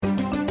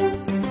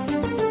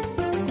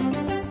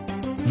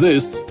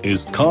This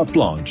is Carte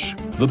Blanche,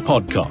 the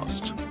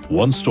podcast.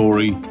 One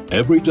story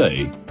every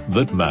day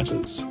that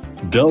matters.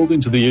 Delve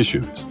into the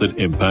issues that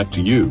impact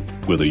you,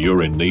 whether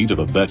you're in need of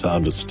a better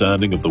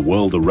understanding of the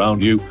world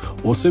around you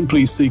or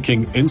simply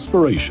seeking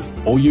inspiration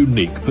or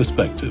unique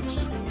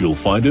perspectives. You'll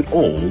find it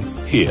all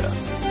here.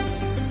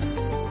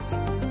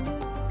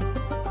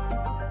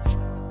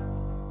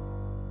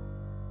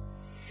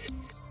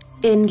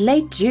 In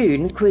late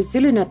June,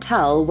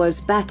 KwaZulu-Natal was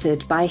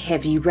battered by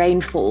heavy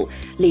rainfall,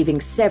 leaving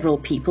several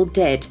people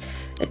dead.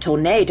 A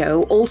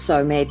tornado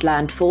also made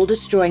landfall,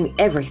 destroying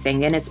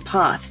everything in its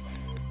path.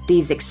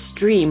 These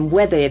extreme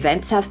weather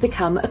events have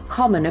become a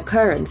common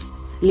occurrence,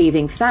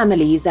 leaving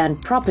families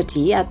and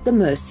property at the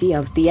mercy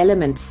of the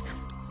elements.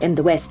 In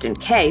the Western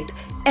Cape,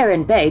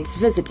 Aaron Bates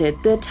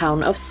visited the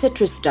town of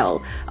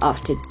Citrusdal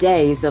after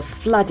days of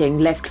flooding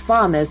left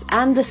farmers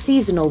and the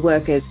seasonal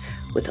workers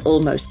with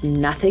almost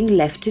nothing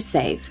left to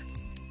save.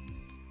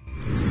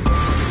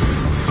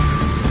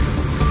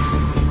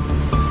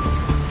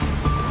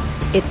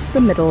 It's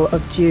the middle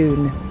of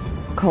June.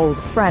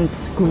 Cold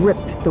fronts grip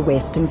the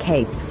Western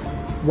Cape,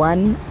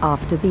 one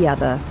after the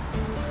other.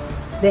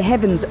 The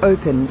heavens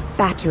open,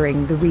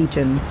 battering the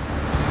region.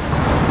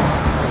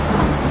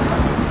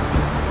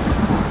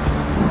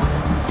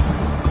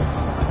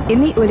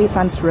 In the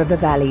Olifants River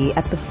Valley,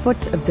 at the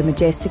foot of the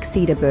majestic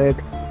Cedarburg,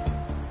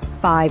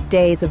 5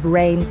 days of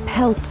rain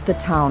pelt the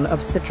town of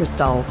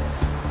Citrusdal.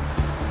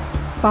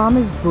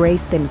 Farmers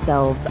brace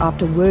themselves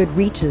after word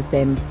reaches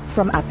them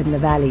from up in the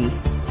valley.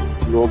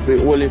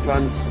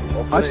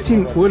 I've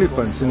seen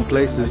olifants in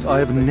places I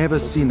have never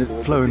seen it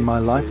flow in my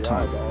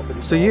lifetime.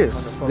 So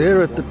yes,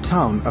 there at the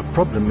town, a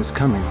problem is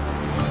coming.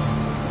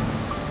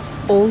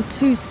 All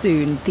too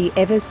soon, the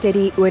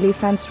ever-steady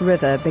Olifants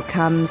River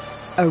becomes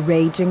a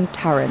raging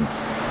torrent.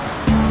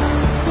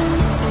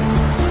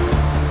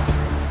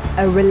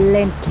 A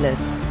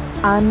relentless,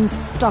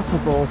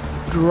 unstoppable,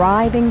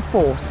 driving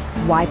force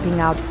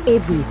wiping out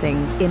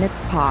everything in its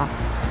path.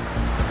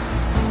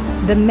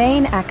 The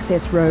main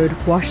access road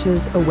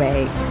washes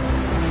away.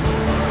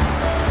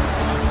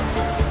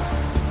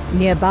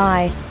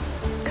 Nearby,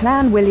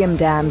 Clan William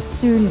Dam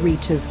soon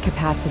reaches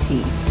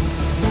capacity.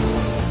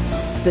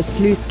 The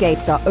sluice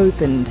gates are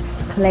opened,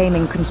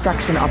 claiming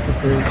construction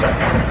officers,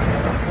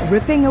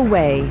 ripping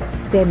away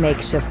their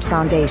makeshift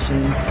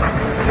foundations.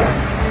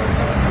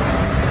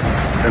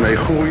 And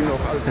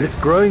it's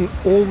growing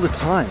all the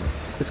time.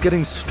 It's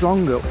getting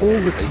stronger all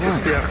the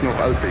time.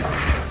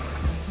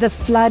 The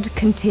flood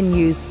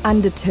continues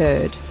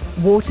undeterred.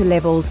 Water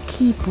levels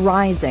keep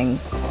rising.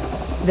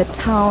 The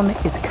town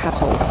is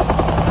cut off.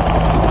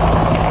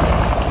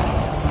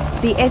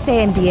 The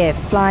SANDF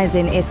flies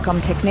in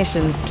Eskom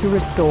technicians to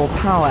restore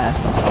power.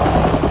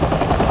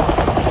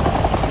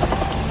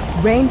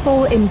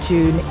 Rainfall in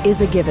June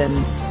is a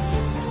given,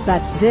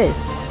 but this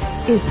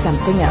is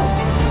something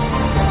else.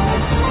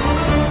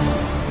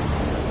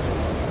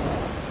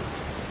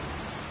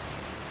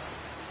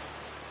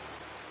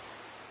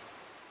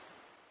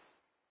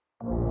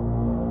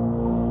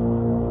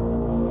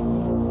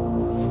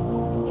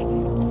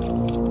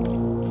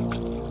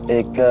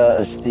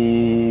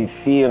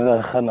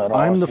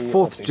 I'm the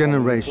fourth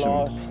generation.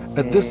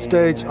 At this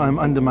stage, I'm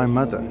under my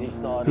mother,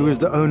 who is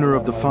the owner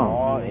of the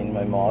farm.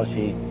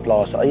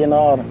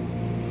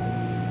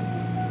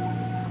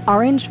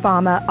 Orange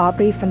farmer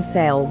Aubrey van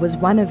Sail was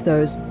one of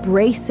those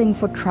bracing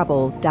for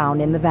trouble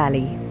down in the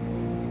valley.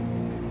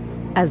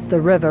 As the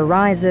river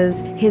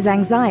rises, his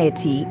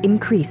anxiety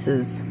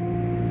increases.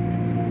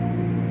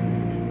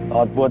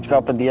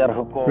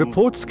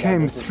 Reports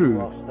came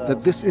through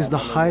that this is the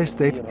highest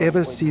they've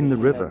ever seen the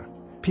river.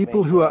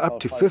 People who are up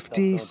to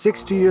 50,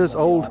 60 years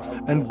old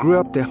and grew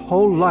up their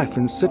whole life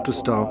in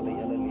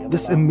Citrusdal.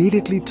 This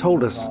immediately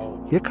told us,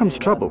 here comes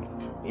trouble.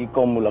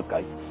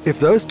 If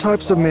those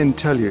types of men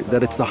tell you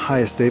that it's the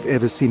highest they've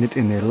ever seen it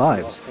in their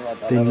lives,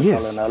 then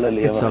yes,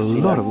 it's a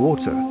lot of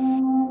water.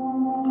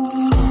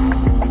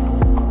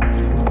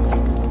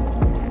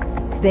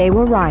 They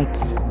were right.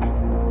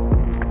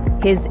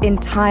 His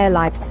entire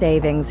life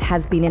savings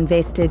has been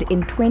invested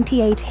in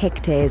 28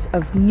 hectares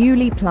of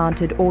newly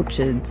planted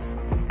orchards,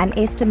 an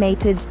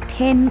estimated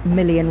 10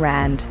 million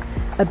rand,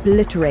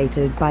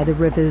 obliterated by the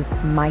river's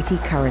mighty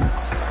current.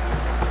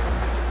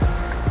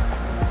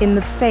 In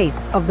the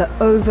face of the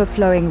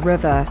overflowing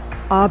river,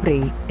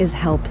 Aubrey is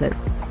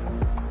helpless.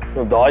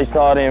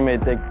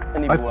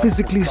 I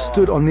physically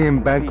stood on the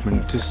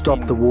embankment to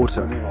stop the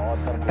water.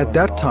 At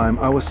that time,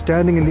 I was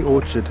standing in the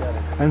orchard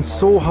and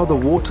saw how the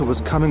water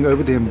was coming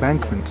over the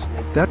embankment.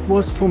 That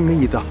was for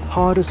me the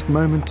hardest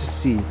moment to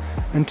see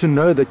and to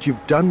know that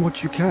you've done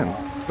what you can,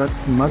 but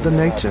Mother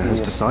Nature has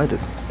decided.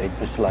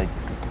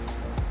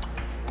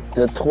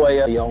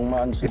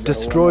 It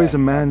destroys a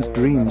man's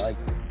dreams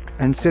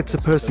and sets a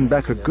person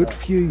back a good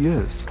few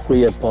years.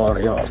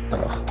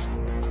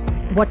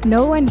 What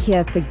no one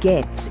here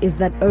forgets is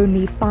that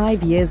only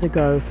 5 years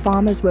ago,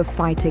 farmers were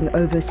fighting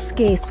over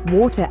scarce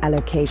water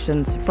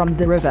allocations from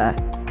the river,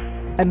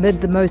 amid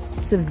the most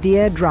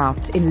severe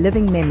drought in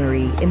living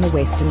memory in the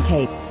Western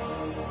Cape.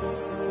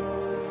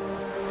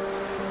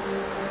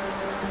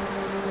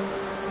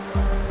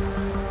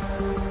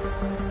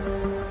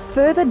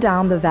 Further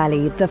down the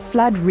valley, the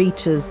flood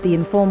reaches the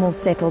informal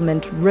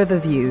settlement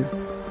Riverview.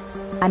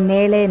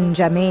 Anele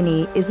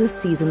Njameni is a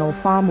seasonal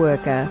farm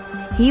worker.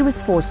 He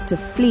was forced to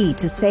flee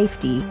to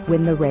safety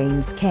when the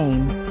rains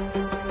came.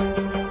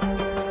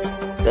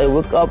 I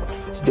woke up,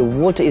 the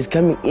water is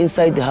coming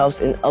inside the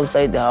house and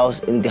outside the house,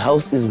 and the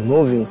house is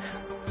moving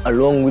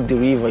along with the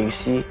river, you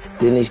see.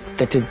 Then I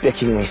started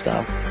packing my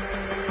stuff.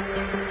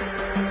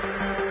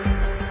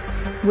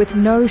 With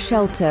no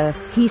shelter,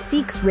 he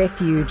seeks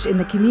refuge in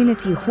the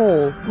community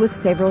hall with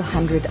several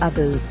hundred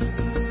others.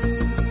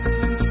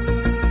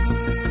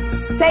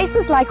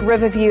 Places like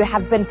Riverview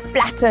have been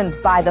flattened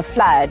by the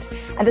flood,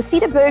 and the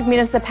Cedarburg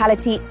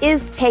municipality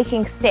is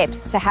taking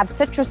steps to have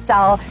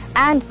Citrusdal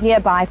and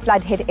nearby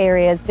flood-hit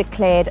areas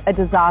declared a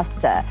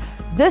disaster.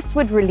 This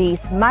would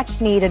release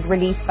much-needed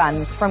relief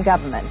funds from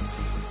government.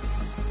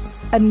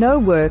 A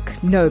no-work,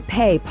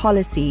 no-pay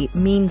policy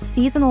means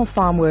seasonal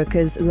farm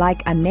workers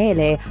like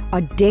Anele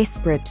are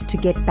desperate to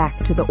get back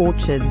to the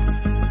orchards.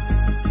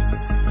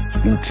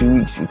 It's been 3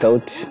 weeks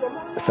without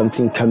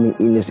something coming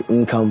in as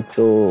income,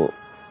 so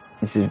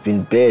it's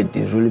been bad,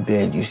 it's really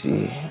bad, you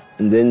see.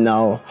 And then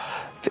now,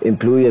 the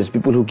employers,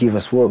 people who give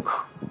us work,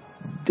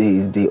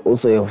 they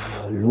also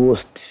have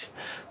lost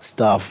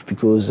stuff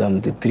because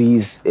the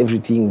trees,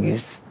 everything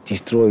is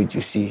destroyed,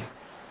 you see.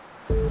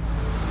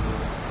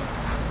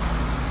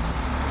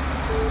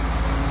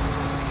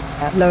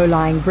 A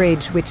low-lying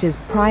bridge, which is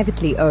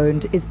privately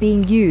owned, is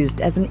being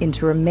used as an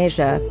interim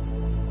measure.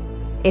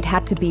 It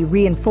had to be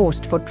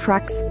reinforced for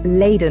trucks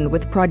laden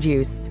with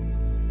produce.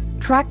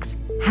 Trucks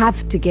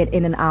have to get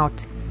in and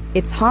out.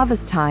 It's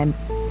harvest time,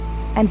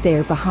 and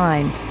they're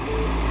behind.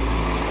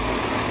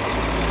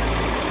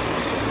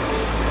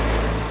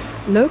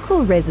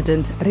 Local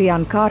resident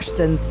Rian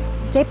Karstens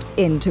steps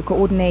in to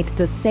coordinate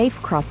the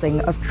safe crossing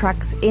of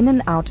trucks in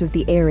and out of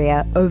the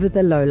area over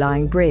the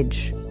low-lying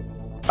bridge.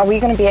 Are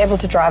we going to be able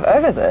to drive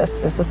over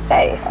this? Is this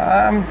safe?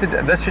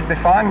 This should be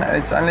fine.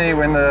 It's only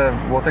when the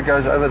water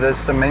goes over the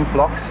cement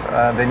blocks,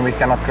 then we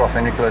cannot cross,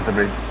 then we close the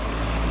bridge.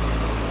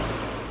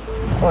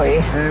 Oi.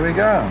 There we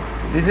go.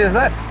 Easy as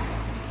that.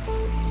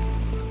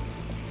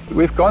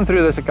 We've gone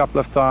through this a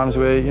couple of times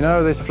where, you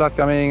know, there's a flood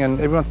coming and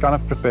everyone's kind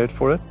of prepared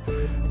for it.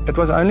 It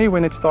was only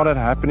when it started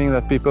happening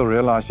that people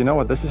realized, you know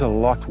what, this is a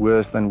lot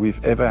worse than we've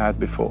ever had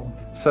before.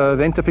 So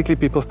then typically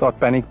people start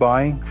panic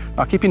buying.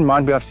 Now keep in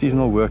mind we have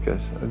seasonal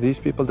workers. These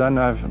people don't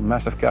have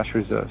massive cash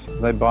reserves.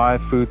 They buy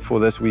food for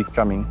this week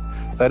coming.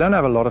 They don't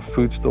have a lot of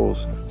food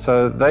stores.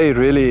 So they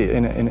really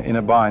in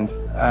a bind.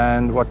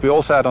 And what we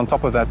also had on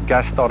top of that,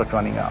 gas started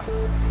running out.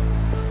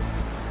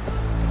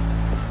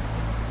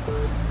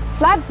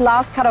 Floods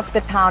last cut off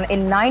the town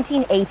in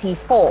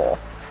 1984.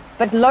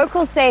 But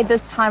locals say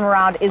this time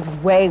around is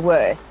way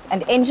worse,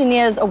 and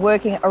engineers are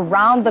working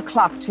around the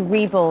clock to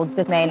rebuild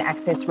the main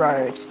access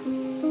road.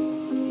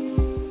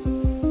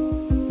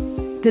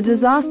 The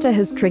disaster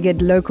has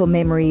triggered local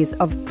memories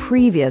of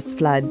previous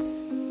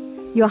floods.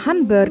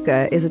 Johan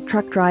Burger is a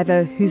truck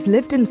driver who's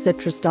lived in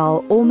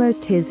Citrusdal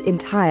almost his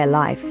entire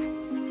life.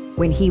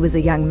 When he was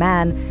a young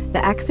man,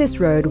 the access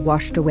road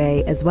washed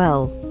away as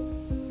well.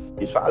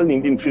 Even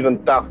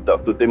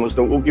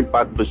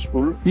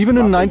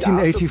in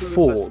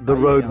 1984, the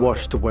road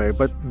washed away,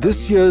 but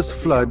this year's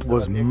flood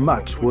was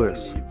much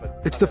worse.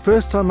 It's the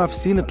first time I've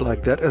seen it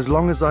like that as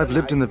long as I've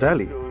lived in the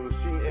valley.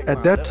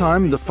 At that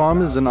time, the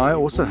farmers and I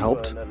also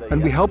helped,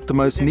 and we helped the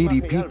most needy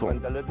people.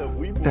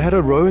 They had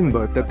a rowing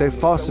boat that they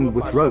fastened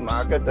with ropes.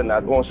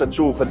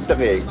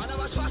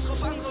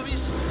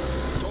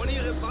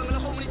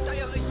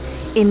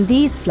 In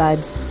these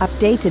floods,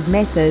 updated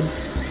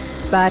methods,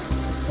 but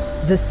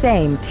the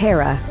same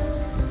terror.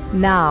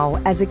 Now,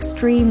 as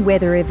extreme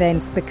weather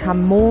events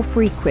become more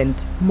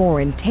frequent,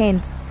 more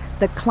intense,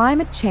 the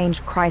climate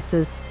change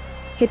crisis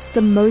hits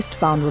the most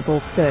vulnerable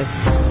first.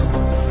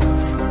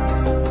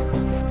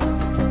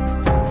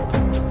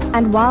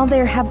 And while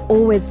there have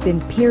always been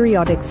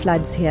periodic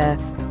floods here,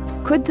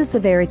 could the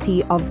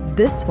severity of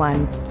this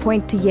one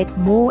point to yet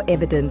more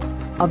evidence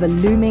of a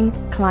looming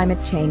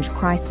climate change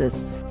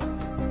crisis?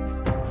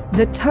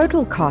 The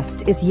total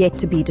cost is yet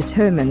to be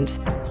determined,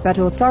 but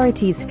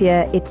authorities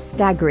fear it's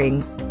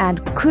staggering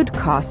and could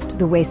cost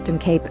the Western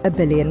Cape R1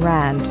 billion.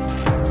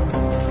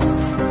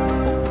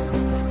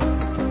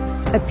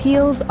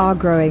 Appeals are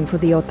growing for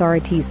the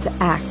authorities to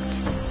act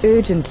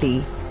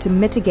urgently to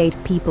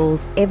mitigate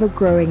people's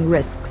ever-growing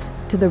risks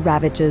to the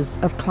ravages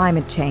of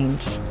climate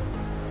change.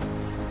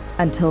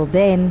 Until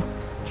then,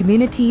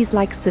 communities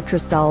like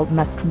Citrusdal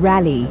must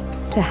rally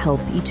to help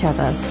each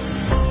other.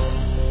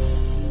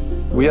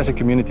 We as a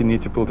community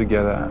need to pull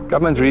together.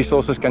 Government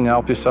resources can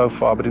help you so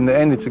far, but in the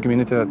end it's a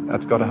community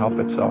that's got to help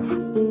itself.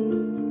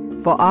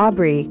 For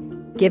Aubrey,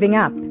 giving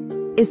up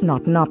is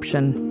not an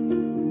option.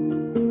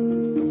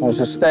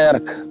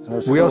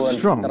 We are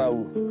strong.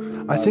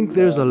 I think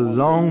there's a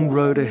long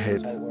road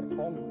ahead.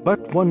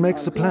 But one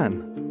makes a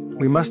plan.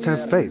 We must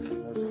have faith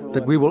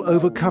that we will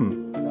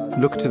overcome,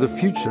 look to the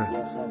future,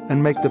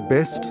 and make the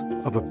best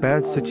of a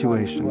bad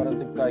situation.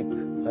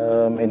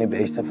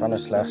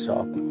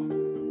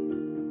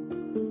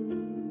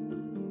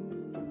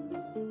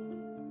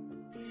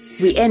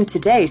 We end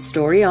today's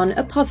story on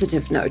a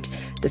positive note.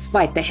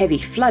 Despite the heavy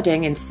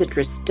flooding in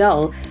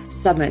Citrusdal,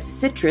 Summer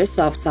Citrus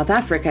of South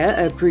Africa,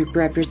 a group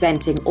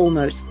representing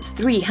almost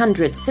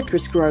 300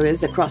 citrus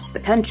growers across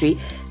the country,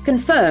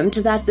 confirmed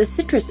that the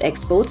citrus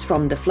exports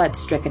from the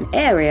flood-stricken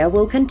area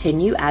will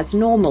continue as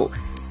normal.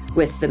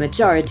 With the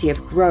majority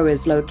of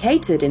growers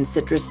located in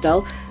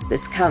Citrusdal,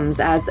 this comes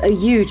as a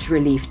huge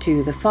relief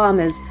to the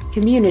farmers,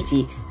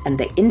 community, and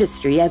the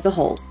industry as a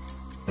whole.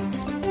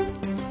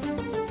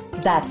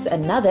 That's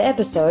another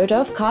episode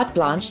of Carte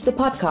Blanche, the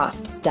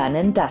podcast, done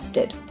and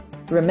dusted.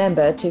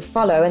 Remember to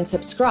follow and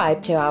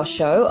subscribe to our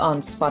show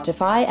on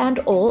Spotify and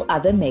all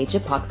other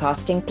major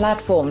podcasting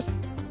platforms.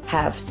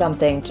 Have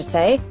something to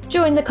say?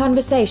 Join the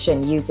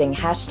conversation using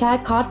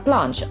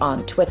 #CarteBlanche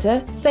on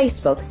Twitter,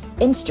 Facebook,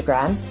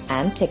 Instagram,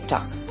 and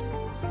TikTok.